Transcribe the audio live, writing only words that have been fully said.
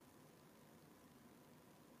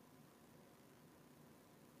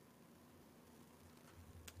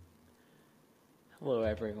Hello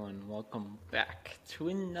everyone, welcome back to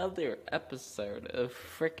another episode of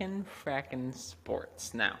Frackin'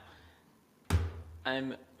 Sports. Now,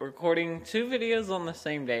 I'm recording two videos on the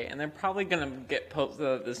same day, and they're probably going to get posted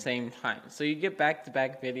at the same time. So you get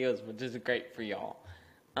back-to-back videos, which is great for y'all.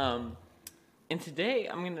 And today,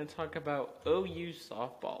 I'm going to talk about OU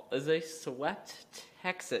softball as they swept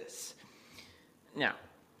Texas. Now,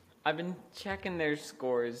 I've been checking their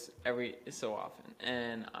scores every so often,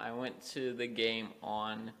 and I went to the game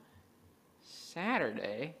on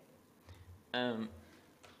Saturday,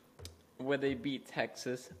 where they beat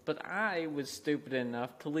Texas, but I was stupid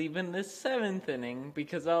enough to leave in the seventh inning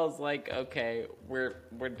because I was like, okay, we're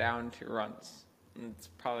down 2 runs. It's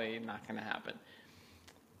probably not going to happen.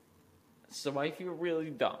 So I feel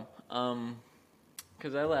really dumb,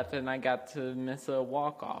 because I left and I got to miss a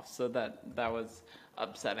walk-off, so that was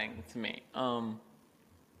upsetting to me.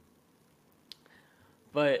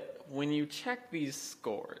 But when you check these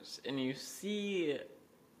scores and you see,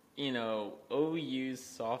 OU's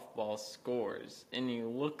softball scores and you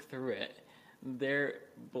look through it, they're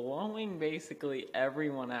blowing basically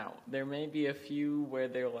everyone out. There may be a few where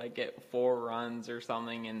they're like at 4 runs or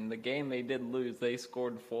something. In the game they did lose, they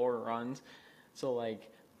scored 4 runs. So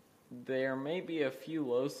there may be a few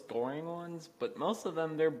low-scoring ones, but most of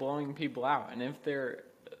them, they're blowing people out. And if they're,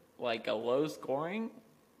 a low-scoring,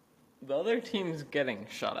 the other team's getting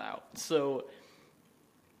shut out. So,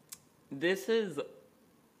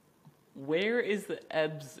 where is the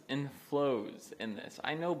ebbs and flows in this?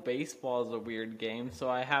 I know baseball is a weird game, so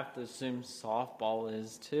I have to assume softball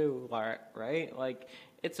is too, right?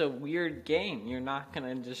 It's a weird game. You're not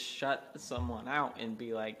going to just shut someone out and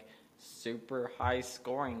be super high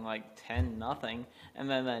scoring, 10-0, and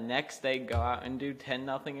then the next day go out and do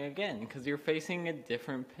 10-0 again because you're facing a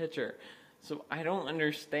different pitcher. So I don't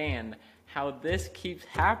understand how this keeps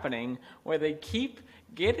happening where they keep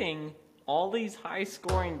getting all these high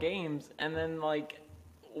scoring games and then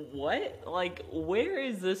what? Where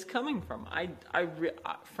is this coming from?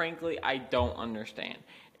 Frankly, I don't understand.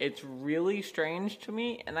 It's really strange to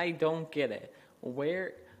me and I don't get it.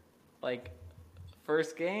 Where,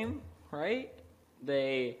 first game, right?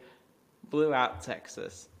 They blew out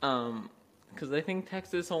Texas. Because I think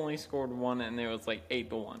Texas only scored 1 and it was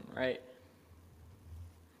 8-1, right?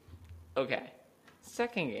 Okay.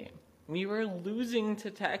 Second game, we were losing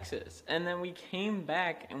to Texas, and then we came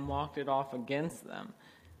back and walked it off against them.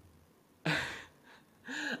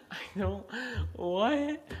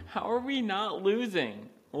 What? How are we not losing?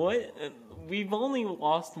 What? We've only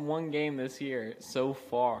lost 1 game this year so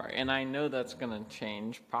far, and I know that's going to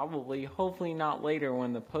change, probably, hopefully not later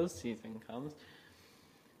when the postseason comes,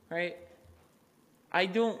 right?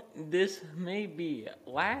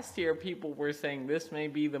 Last year people were saying this may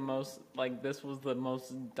be the most, this was the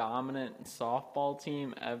most dominant softball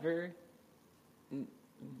team ever.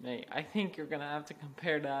 I think you're going to have to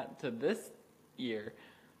compare that to this year,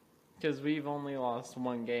 because we've only lost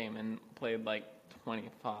 1 game and played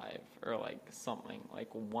 25 or something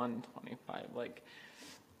 125.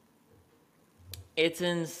 It's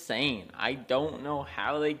insane. I don't know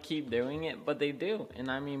how they keep doing it, but they do.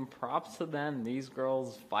 And I mean, props to them. These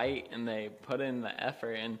girls fight and they put in the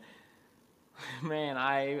effort. And man,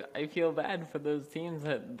 I feel bad for those teams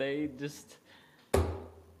that they just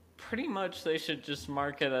pretty much they should just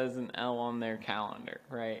mark it as an L on their calendar,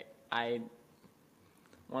 right?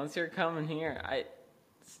 Once you're coming here, I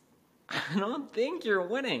don't think you're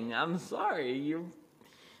winning. I'm sorry.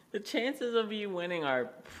 The chances of you winning are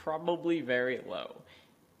probably very low.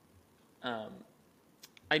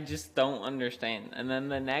 I just don't understand. And then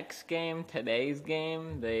the next game, today's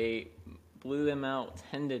game, they blew them out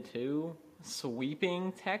 10-2,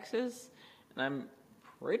 sweeping Texas. And I'm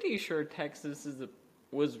pretty sure Texas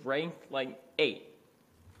was ranked 8.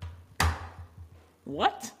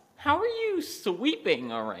 What? How are you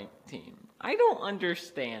sweeping a ranked team? I don't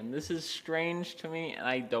understand. This is strange to me, and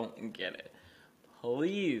I don't get it.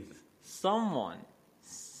 Please, someone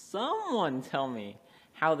tell me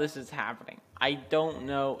how this is happening. I don't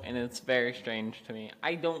know, and it's very strange to me.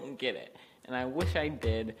 I don't get it, and I wish I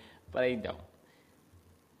did, but I don't.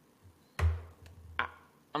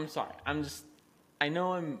 I'm sorry. I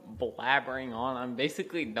know I'm blabbering on. I'm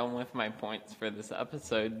basically done with my points for this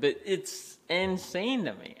episode, but it's insane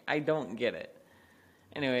to me. I don't get it.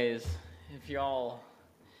 Anyways, if y'all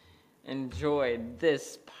enjoyed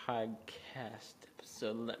this podcast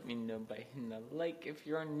episode, let me know by hitting the like if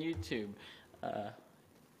you're on YouTube.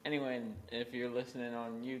 Anyway, if you're listening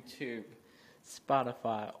on YouTube,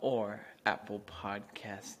 Spotify, or Apple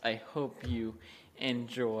Podcasts, I hope you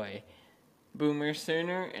enjoy Boomer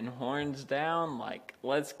sooner and horns down. Like,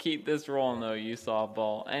 let's keep this rolling though, you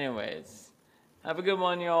softball. Anyways, have a good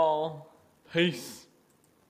one, y'all. Peace.